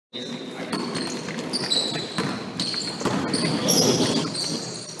Y'all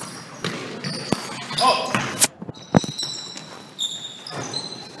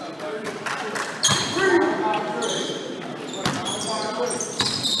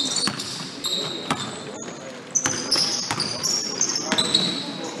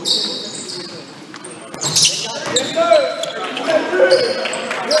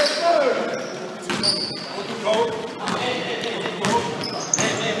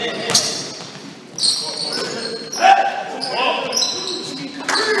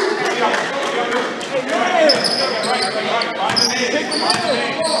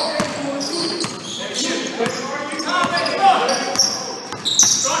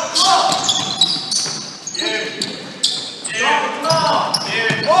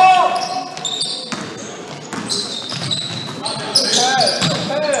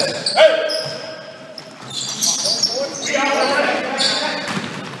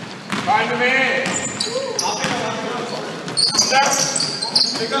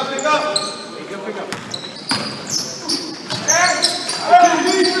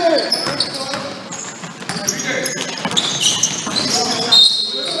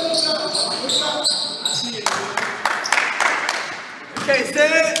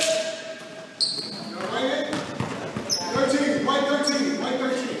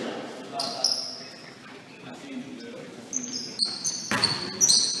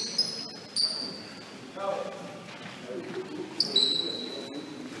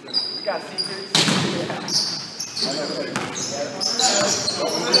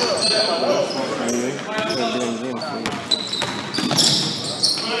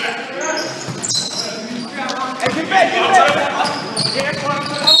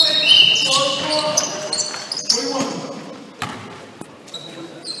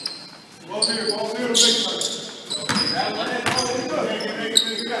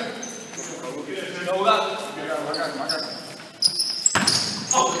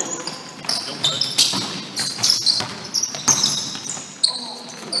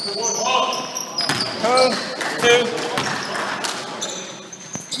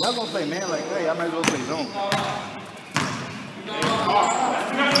gonna play man like that, y'all might as well play zone.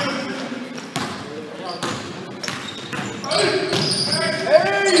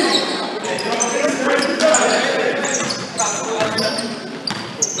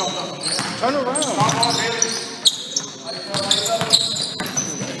 Turn around.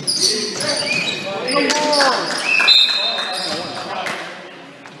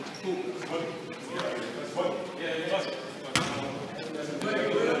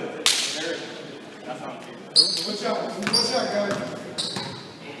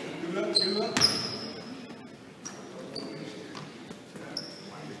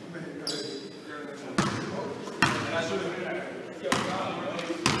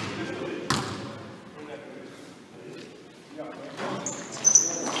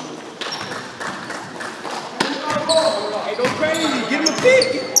 Hey, go crazy. Give him a pick.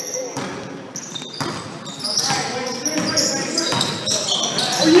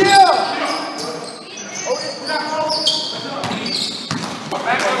 Oh, yeah.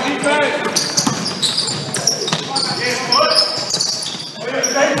 Back on defense.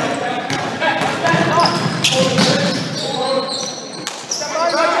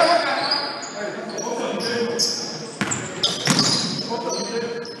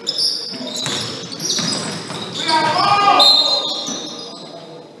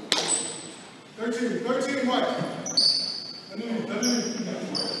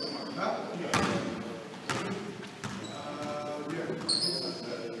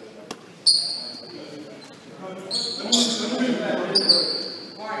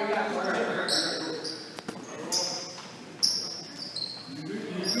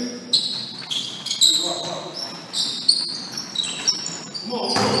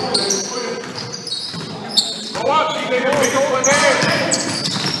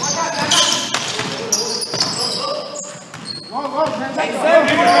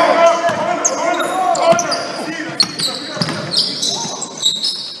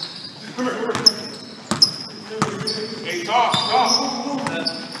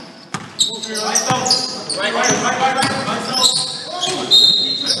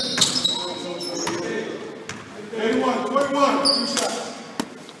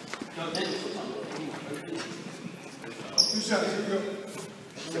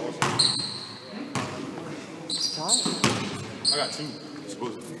 I got two,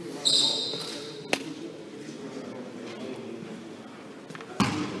 supposedly.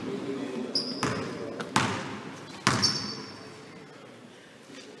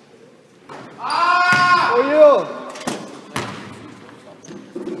 Oh, yeah.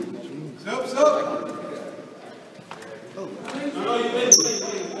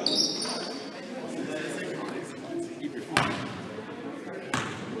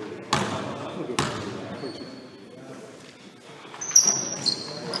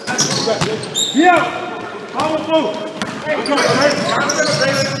 Yeah! Powerful! Hey, come on,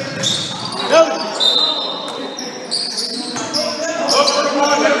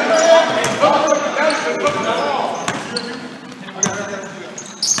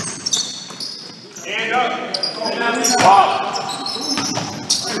 Stand up.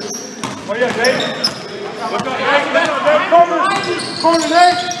 Oh yeah, Dave. Look up, Dave. Corner,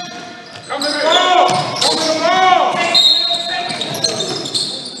 Dave. Come to the ball. Come to the ball.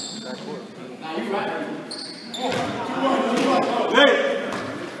 Dave.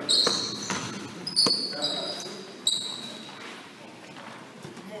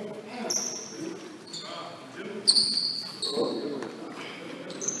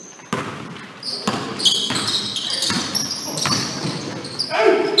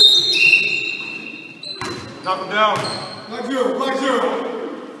 Knock him down. Black zero, black zero.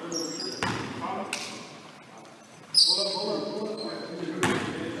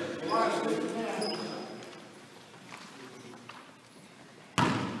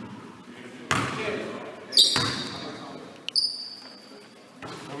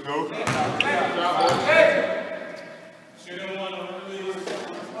 There we go.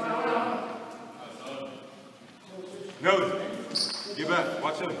 No. Get back.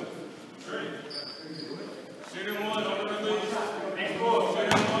 Watch him.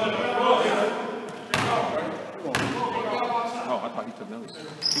 Oh, I thought he took Nelly. He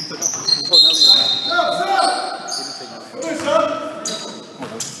took out. He told Nelly that. He didn't take Nelly.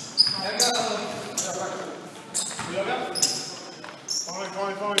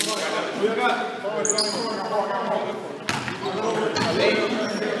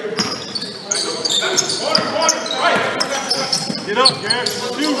 Get up, Garrett.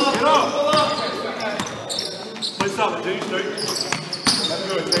 Shoot. Get up. Play solid, Jay. Straight. That's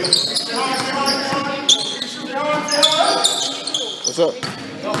good, Jay. What's up?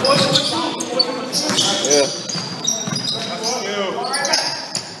 Yeah.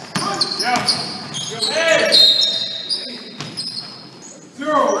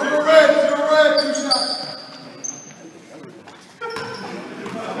 Zero red, 2 shots.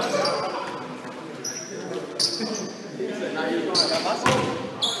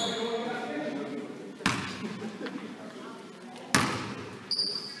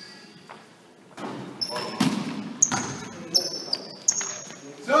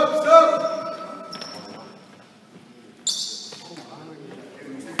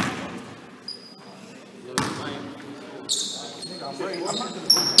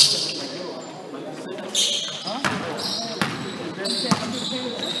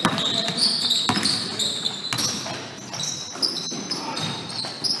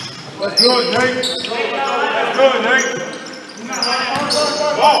 That's good, Nate. That's good, Nate.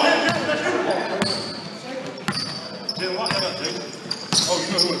 Ball. Didn't want that up, Nate. Oh, you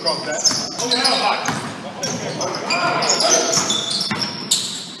know who would cross that? Oh, yeah.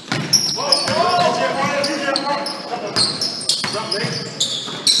 Drop, Nate.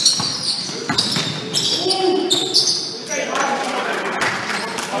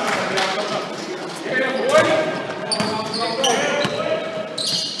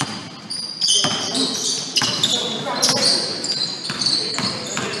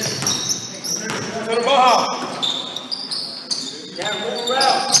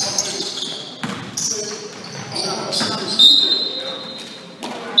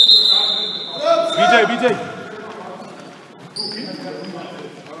 BJ.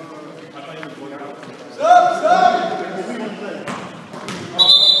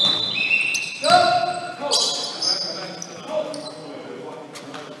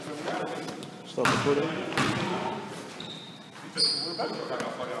 Stop the footer.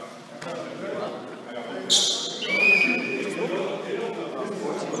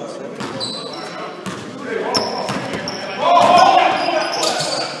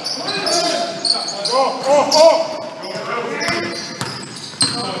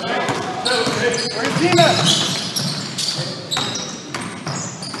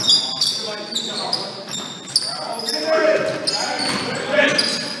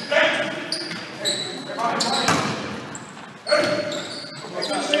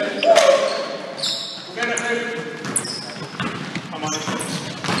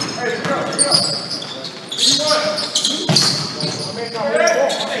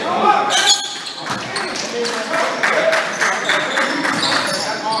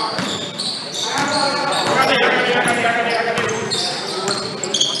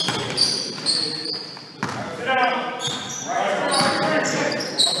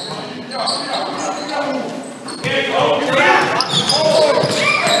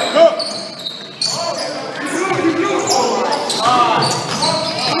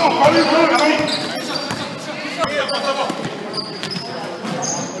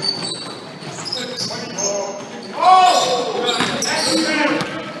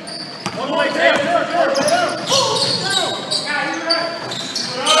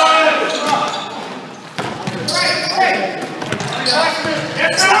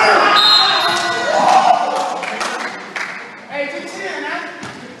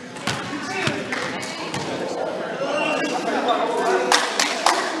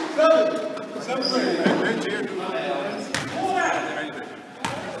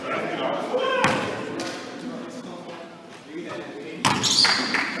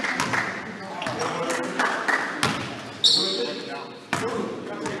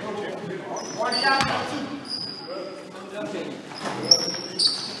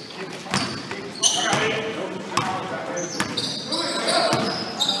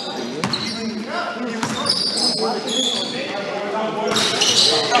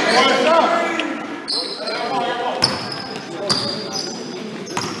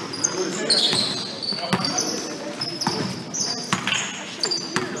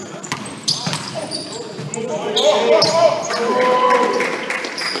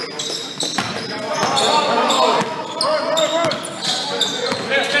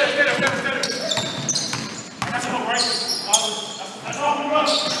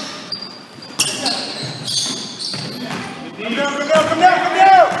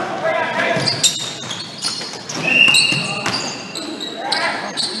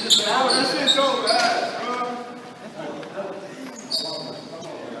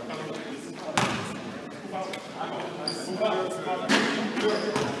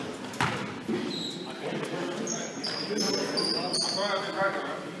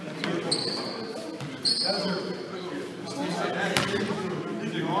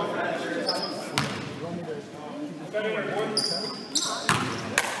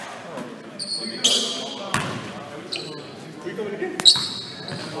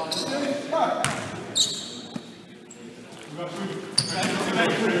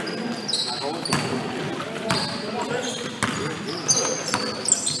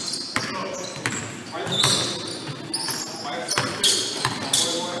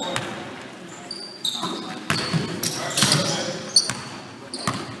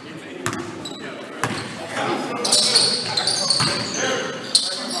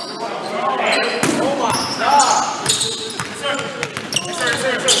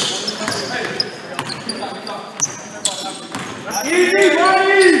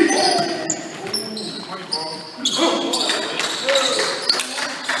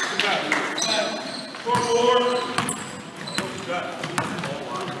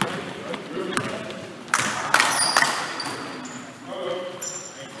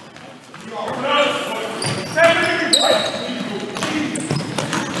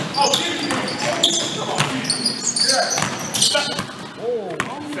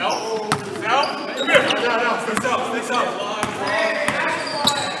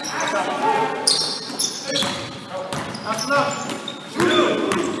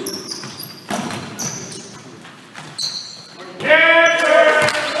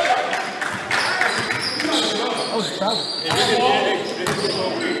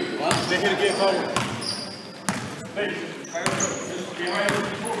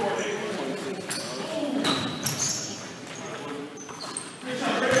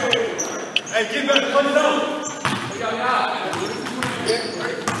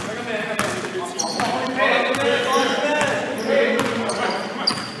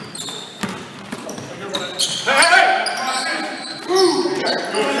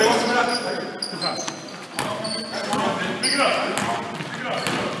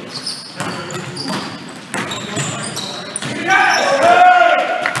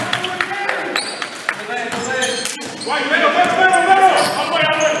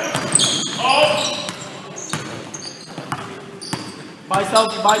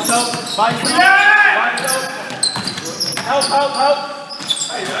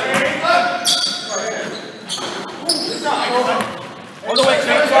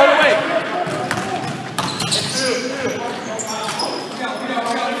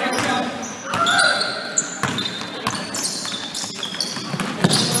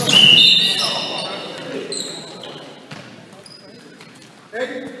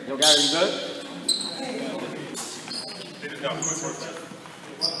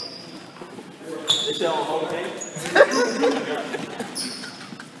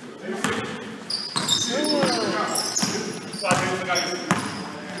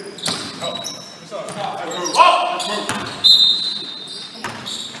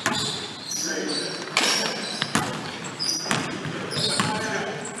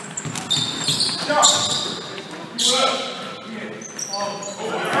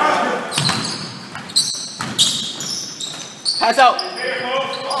 Pass out.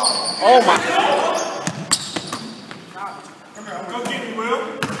 Oh my. Go get me, Will.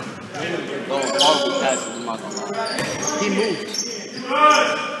 Horrible passes, I'm not gonna lie. He moved.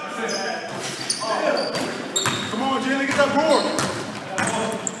 Come on, Jalen, get that board.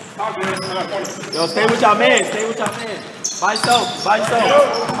 Yo, stay with y'all man. Stay with y'all man. By yourself. By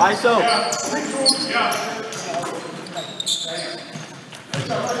yourself. By yourself.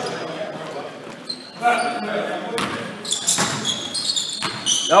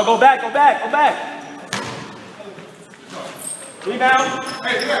 Yo, go back. Go back. Go back. Rebound.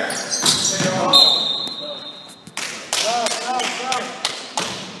 Hey, here.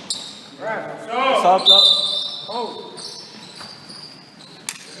 Stop.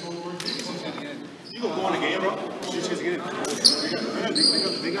 You gonna go in the game, bro? She's get it.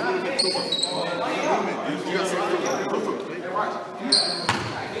 They got to get it. You got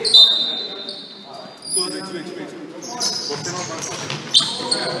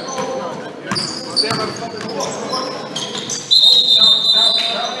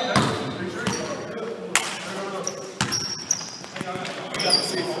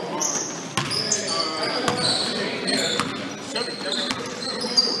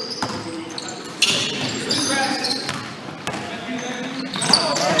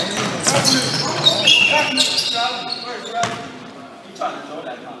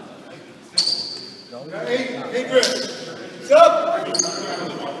Hey, Chris. Stop.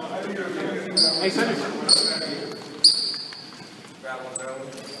 Hey, send it.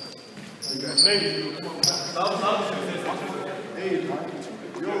 Hey,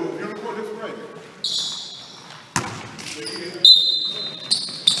 yo, you're gonna go this way.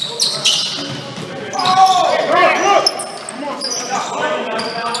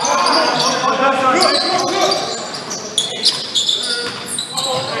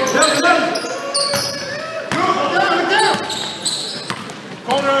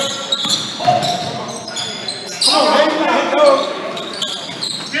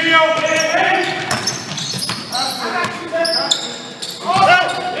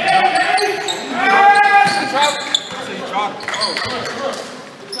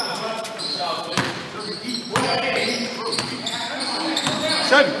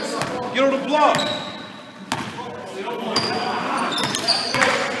 Chevy, get on the block.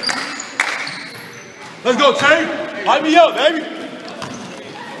 Let's go, Tay. Light me up, baby.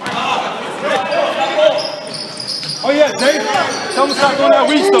 Oh yeah, Tay. Tell him to stop doing that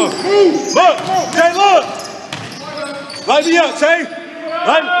weak stuff. Look, Tay, look. Light me up, Tay.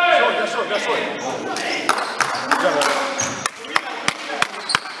 Light me. That's short.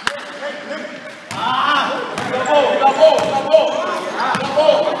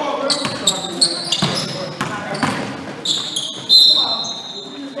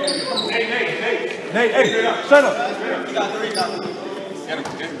 Nate, hey, shut up. You got three.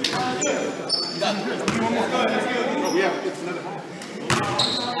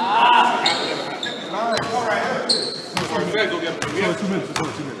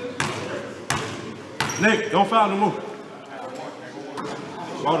 Nick, don't foul no more.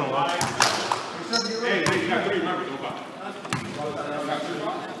 Hold on, Hey, you got three, remember, don't foul.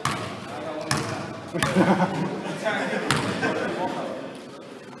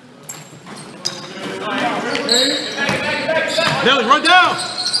 Nelly, run down!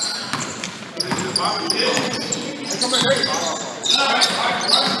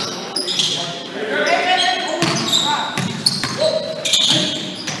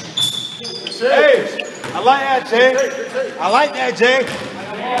 Hey, I like that, Jay. I like that, Jay.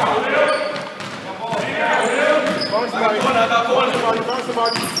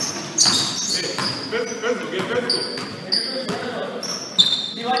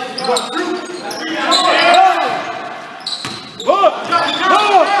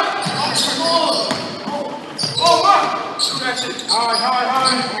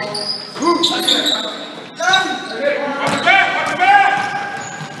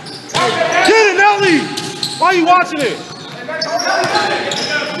 Get it, Nelly! Why are you watching it?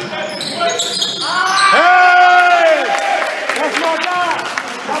 Hey! That's my guy!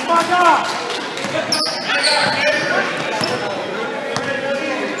 That's my guy!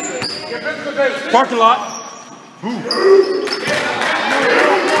 Parking lot.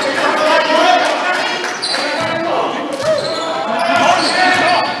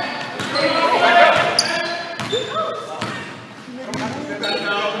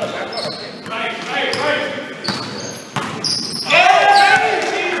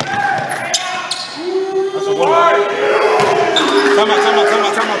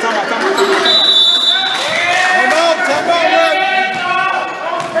 Time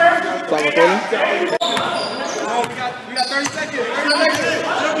out. We got 30 seconds.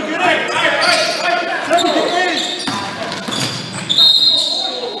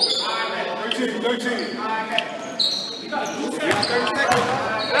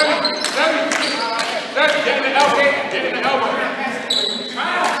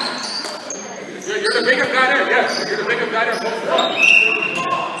 makeup guy there, yes. You're the makeup guy there, both front.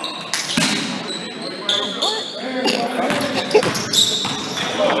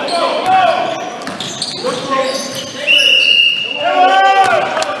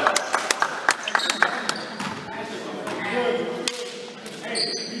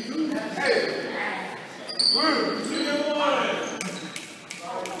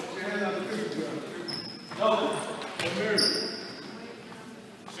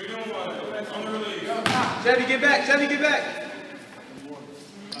 Chevy, get back. Chevy, get back.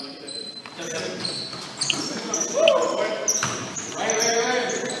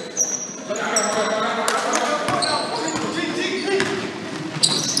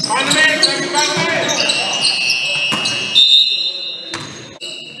 Find the man, Chevy, find the man.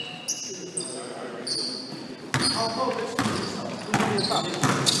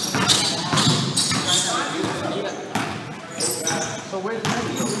 So where's the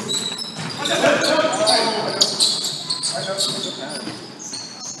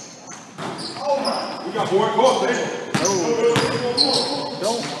We got board calls, man.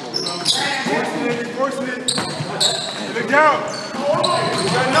 Don't. Forcing it. Look down. We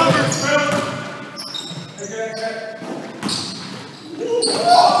got numbers, man.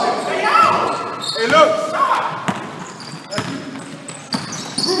 Hey, look.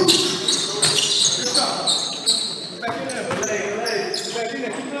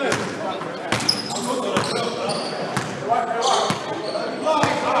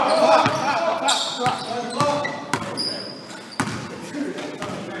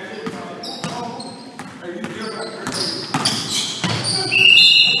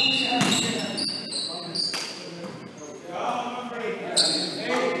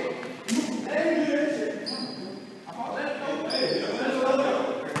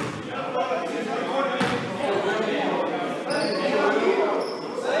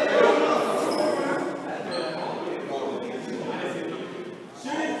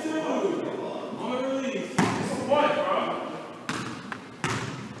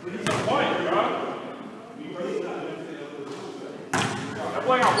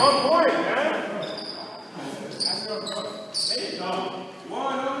 Playing on 1 point, man.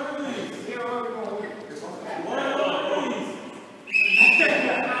 One over release. One over release.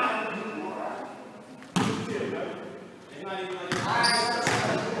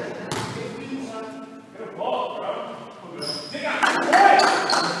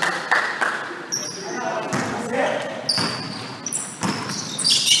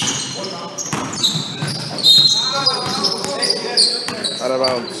 Out of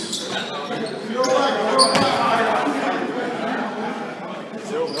bounds.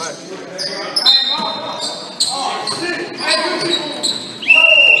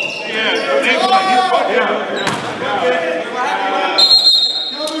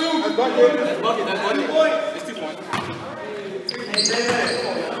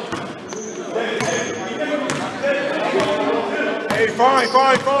 Hey, fine.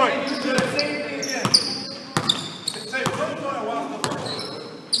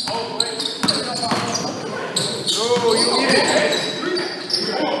 Oh, you need it.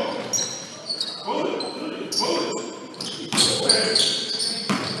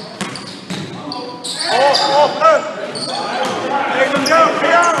 Off, left. Take them down,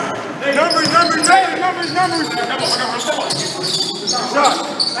 pay out. Numbers. Shot.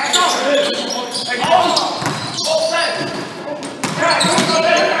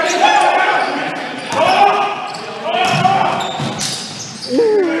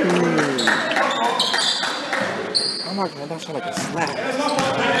 Oh my god, that sounds like a slap.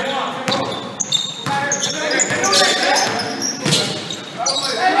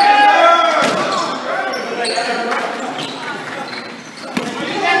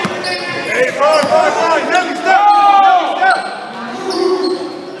 Hey, fine. Nelly, step.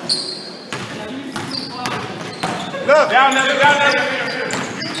 Left. Down, Nelly.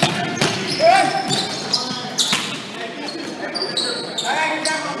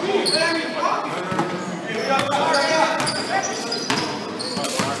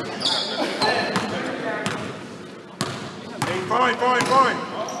 Fine.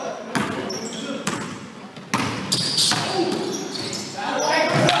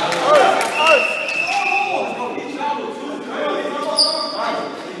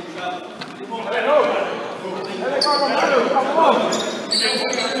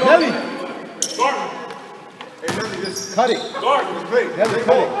 Nelly, Hey, Nelly, just cut it. Nelly,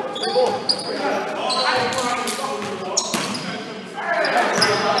 cut it.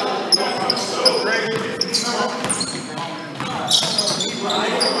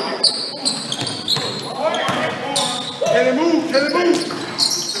 Can it move? Good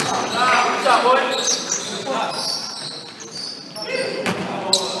shot, boy.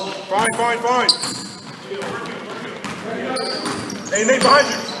 Fine. Hey, Nate, behind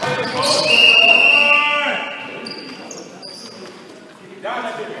you.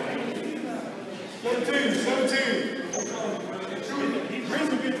 17.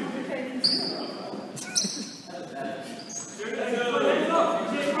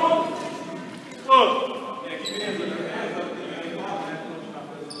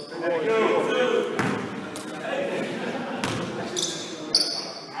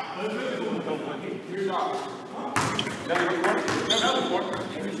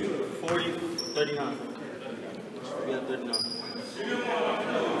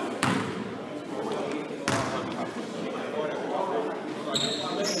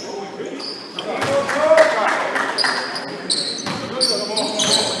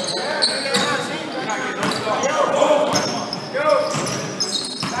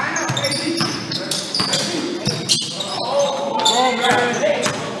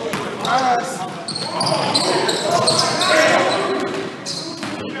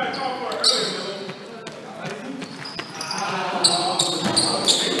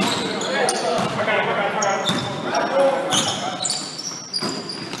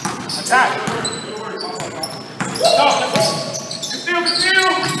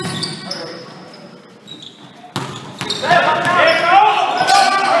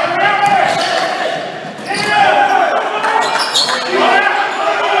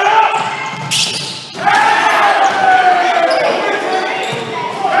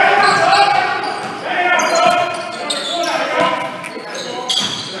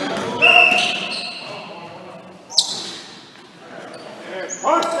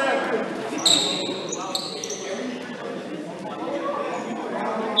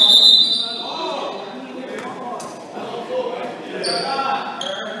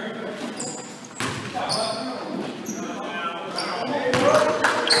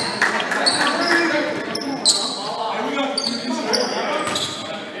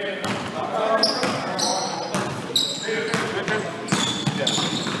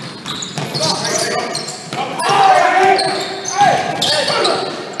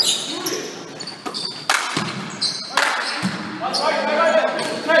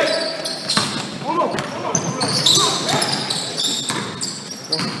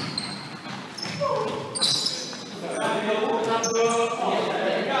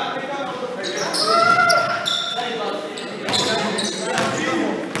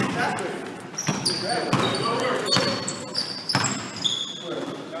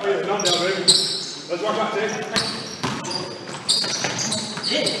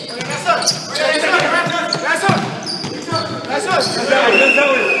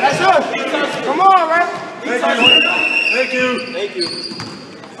 Come on, man. Thank you.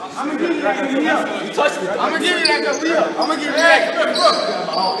 I'm gonna give you that because we up. I'm gonna give you that because we up. I'm gonna give you that.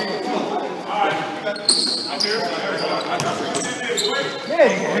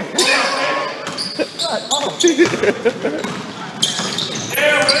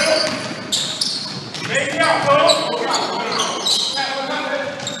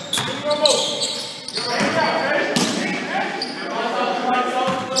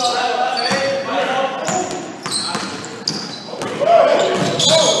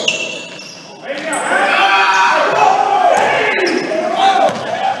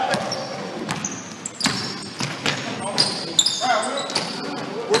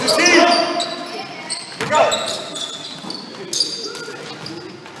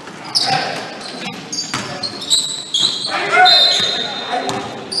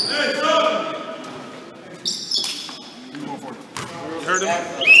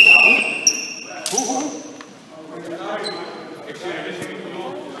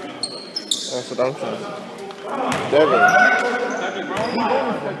 That's what I'm saying. Devin.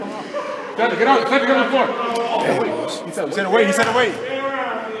 Get out. Get on the floor. He said away.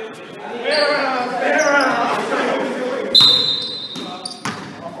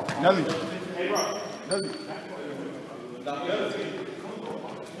 Nelly.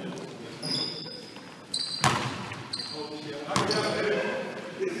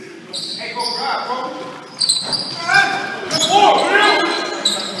 Hey, go grab, bro.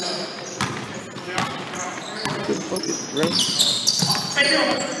 Good fucking ring. Take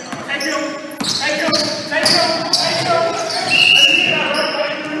him.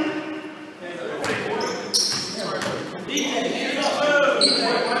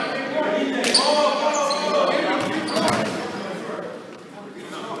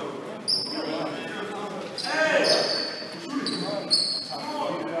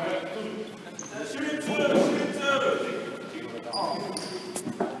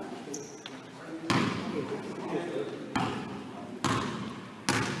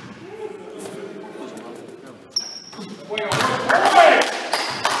 Well,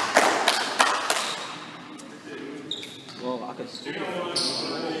 I could still.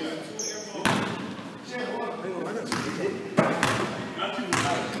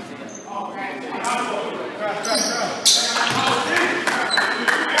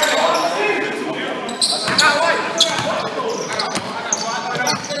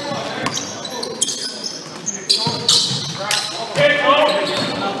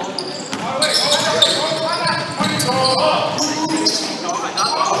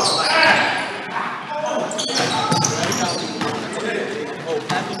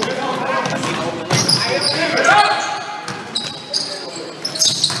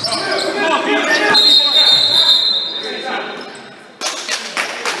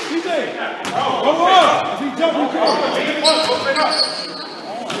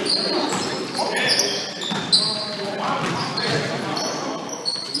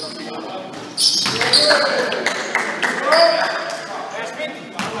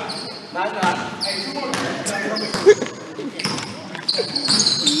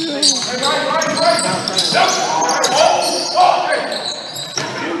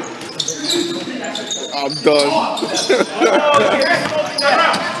 I'm done.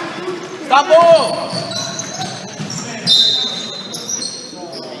 Stop ball!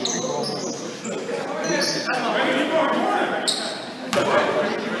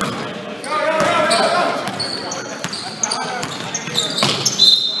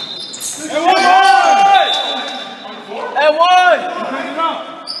 And one!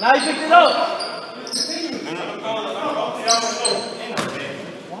 Now you picked it up.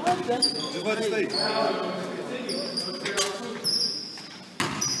 Just let it stay.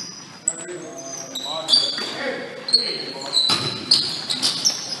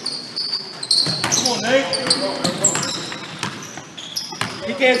 Come on, Nate.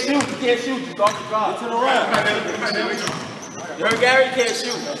 He can't shoot. He can't shoot. Just guard the drive. To the right. You heard Gary? He can't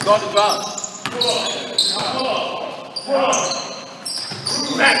shoot. Just guard the drive.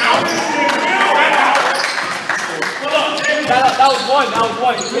 That was one. That was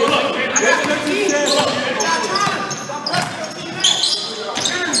one.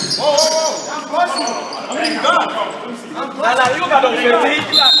 Nah, you got no 15.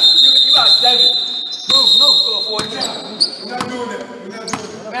 You got 7. No. Score 14. We're not doing that.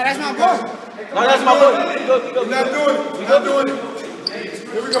 Man, that's my boy. No, that's my boy. We're not doing it. We're not doing it.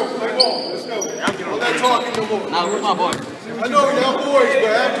 Here we go. Play ball. Let's go. Don't let talking no more. Nah, who's my boy? I know y'all boys,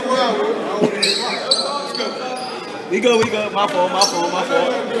 but after a while, I don't want to let's go. We good. My fault.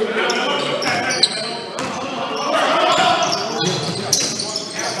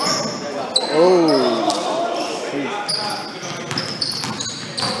 Oh.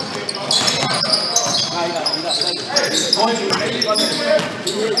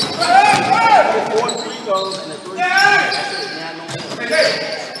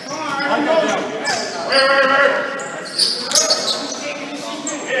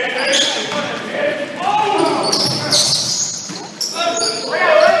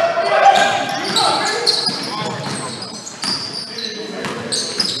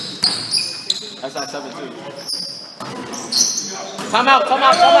 That's like 7-2. Time out.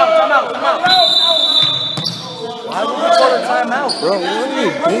 Why would you call a timeout, bro? What are you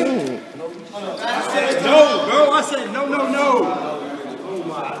doing? No, bro. I said no. Oh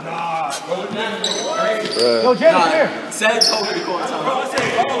my God. Yo, James, here. Said told me to call time out. I said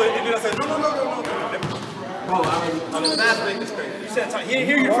call it, and then I said no. Bro, I mean, Last thing is crazy. You said time.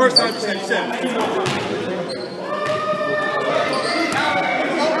 Here your first time. You said.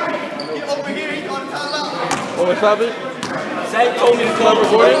 Oh, what's happening? Said told me to call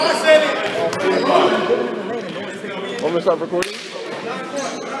recording? I said it. Want me to stop recording?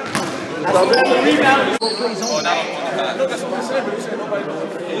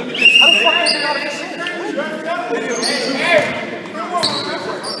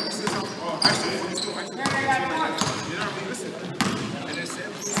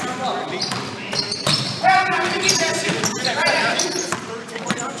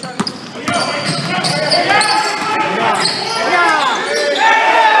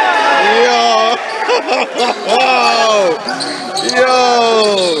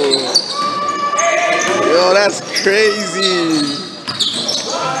 Yo, that's crazy.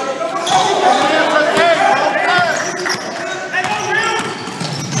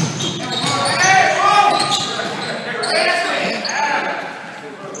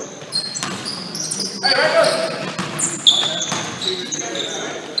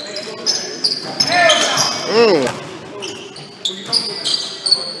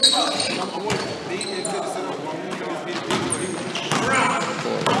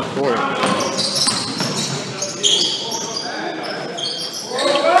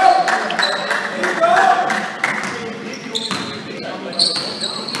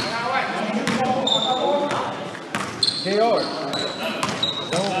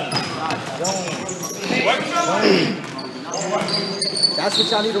 That's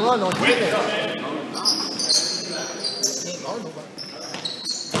what y'all need to run on.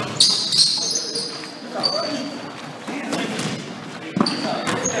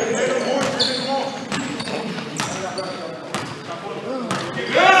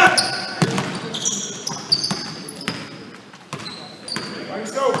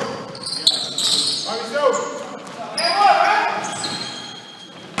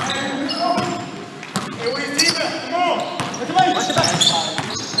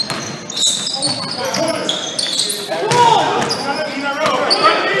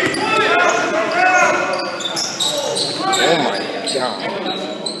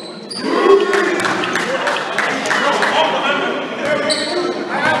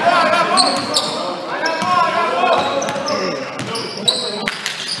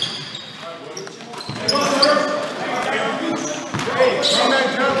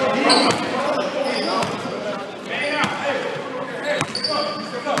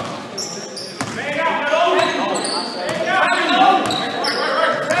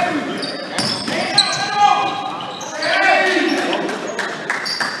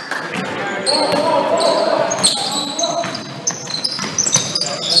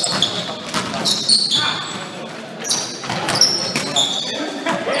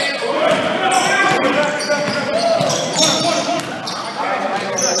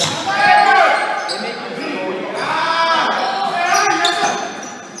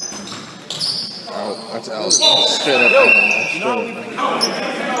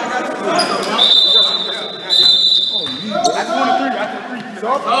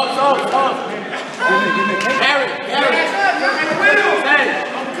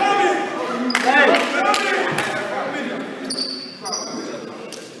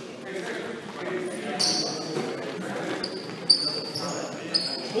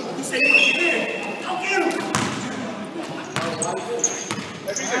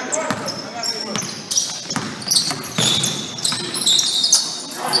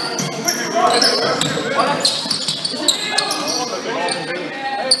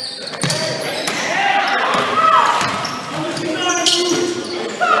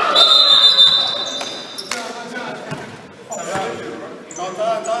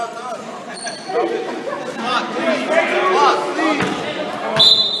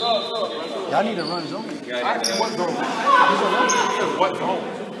 Y'all need to run zone. What zone? What zone?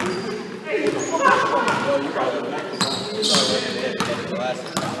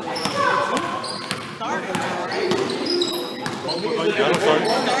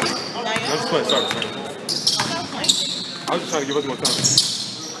 Let's play. Sorry. I was just trying to give us more time.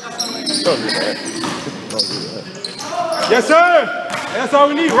 Don't do that. Don't do that. Yes, sir. That's all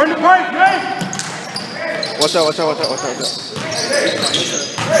we need. Run the break, man. Watch out.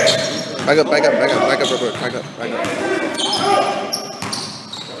 Back up, Robert. Back up.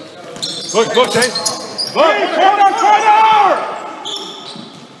 Look, Jay. Look, corner!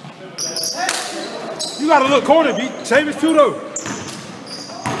 You gotta look corner, B. Chavis too, though.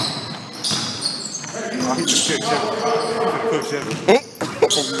 Oh, he just kicked Chavis.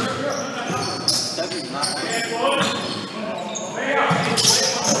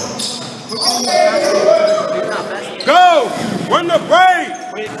 Go! Run the break!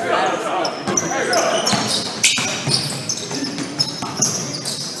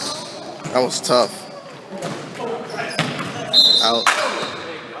 That was tough. Out.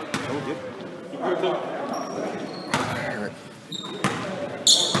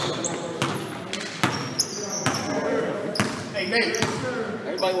 Hey, Nate.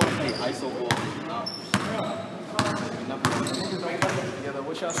 Everybody wants to play ISO ball. Together,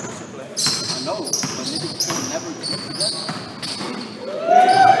 what's y'all supposed to play? I know, but niggas can never get together.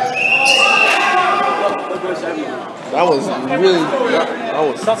 That was really. That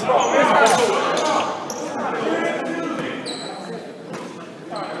was tough.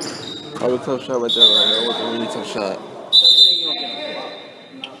 That was a tough shot right there. That was a really tough shot.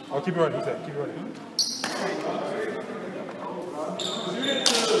 Oh, keep it running. He said, keep it running.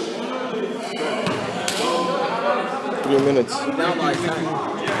 3 minutes. Down by 10. Down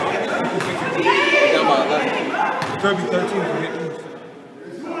by 11. It could be 13 if we hit these.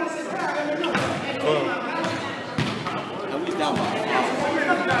 And we down by 5.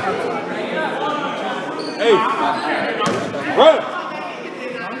 Hey! Run!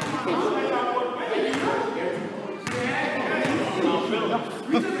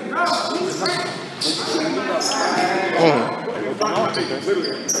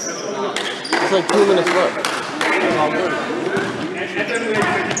 It's like 2 minutes left.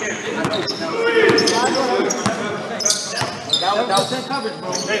 That was in coverage,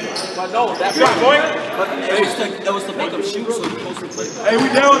 bro. But no, that was to make him shoot, so you're supposed to play. Hey, we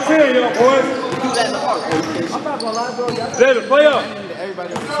down 10, y'all boys. Do that in the park, bro. I'm not gonna lie, bro. David, play up.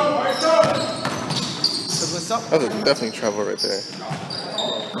 Everybody on the team. That's definitely trouble right there.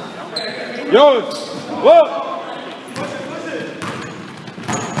 Yo, look.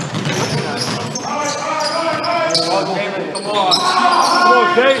 Oh, David, come on. Come on,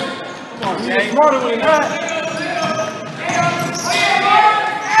 Jay. You're smarter than that.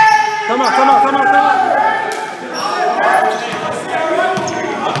 Come on.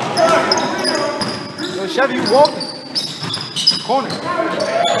 Yo, Chevy, you walking. Corner.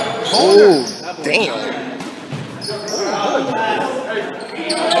 Oh, damn.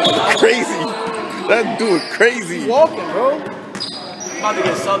 Crazy. That dude crazy. Walking, bro. About to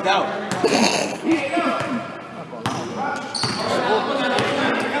get subbed out.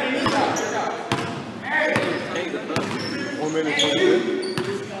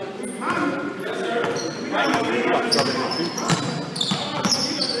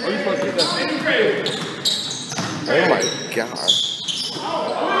 Oh my god.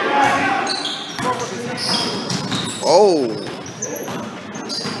 Oh.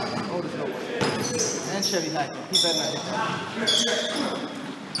 And Chevy hacking. He better not hit that.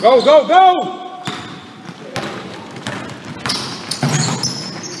 Go.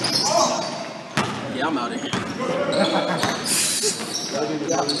 Yeah, I'm out of here.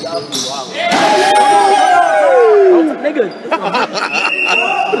 Nigga.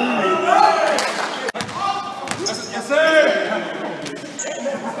 Yes, sir.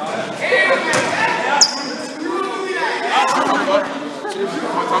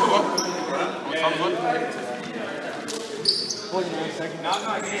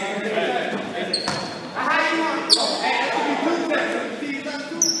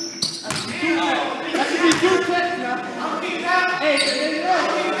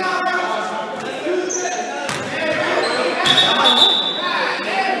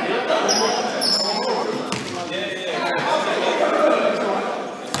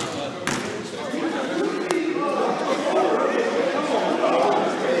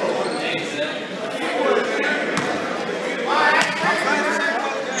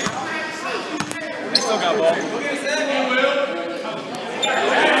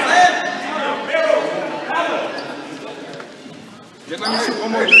 Just let me shoot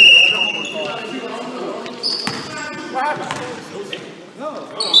one more thing. What happened? No.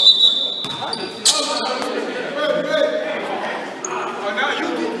 Oh, now you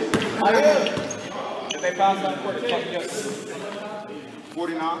do it. If they pass that court, it's fucking yes.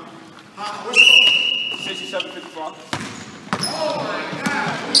 49. 67, 55. Oh my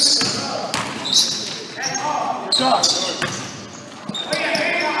God. Good shot.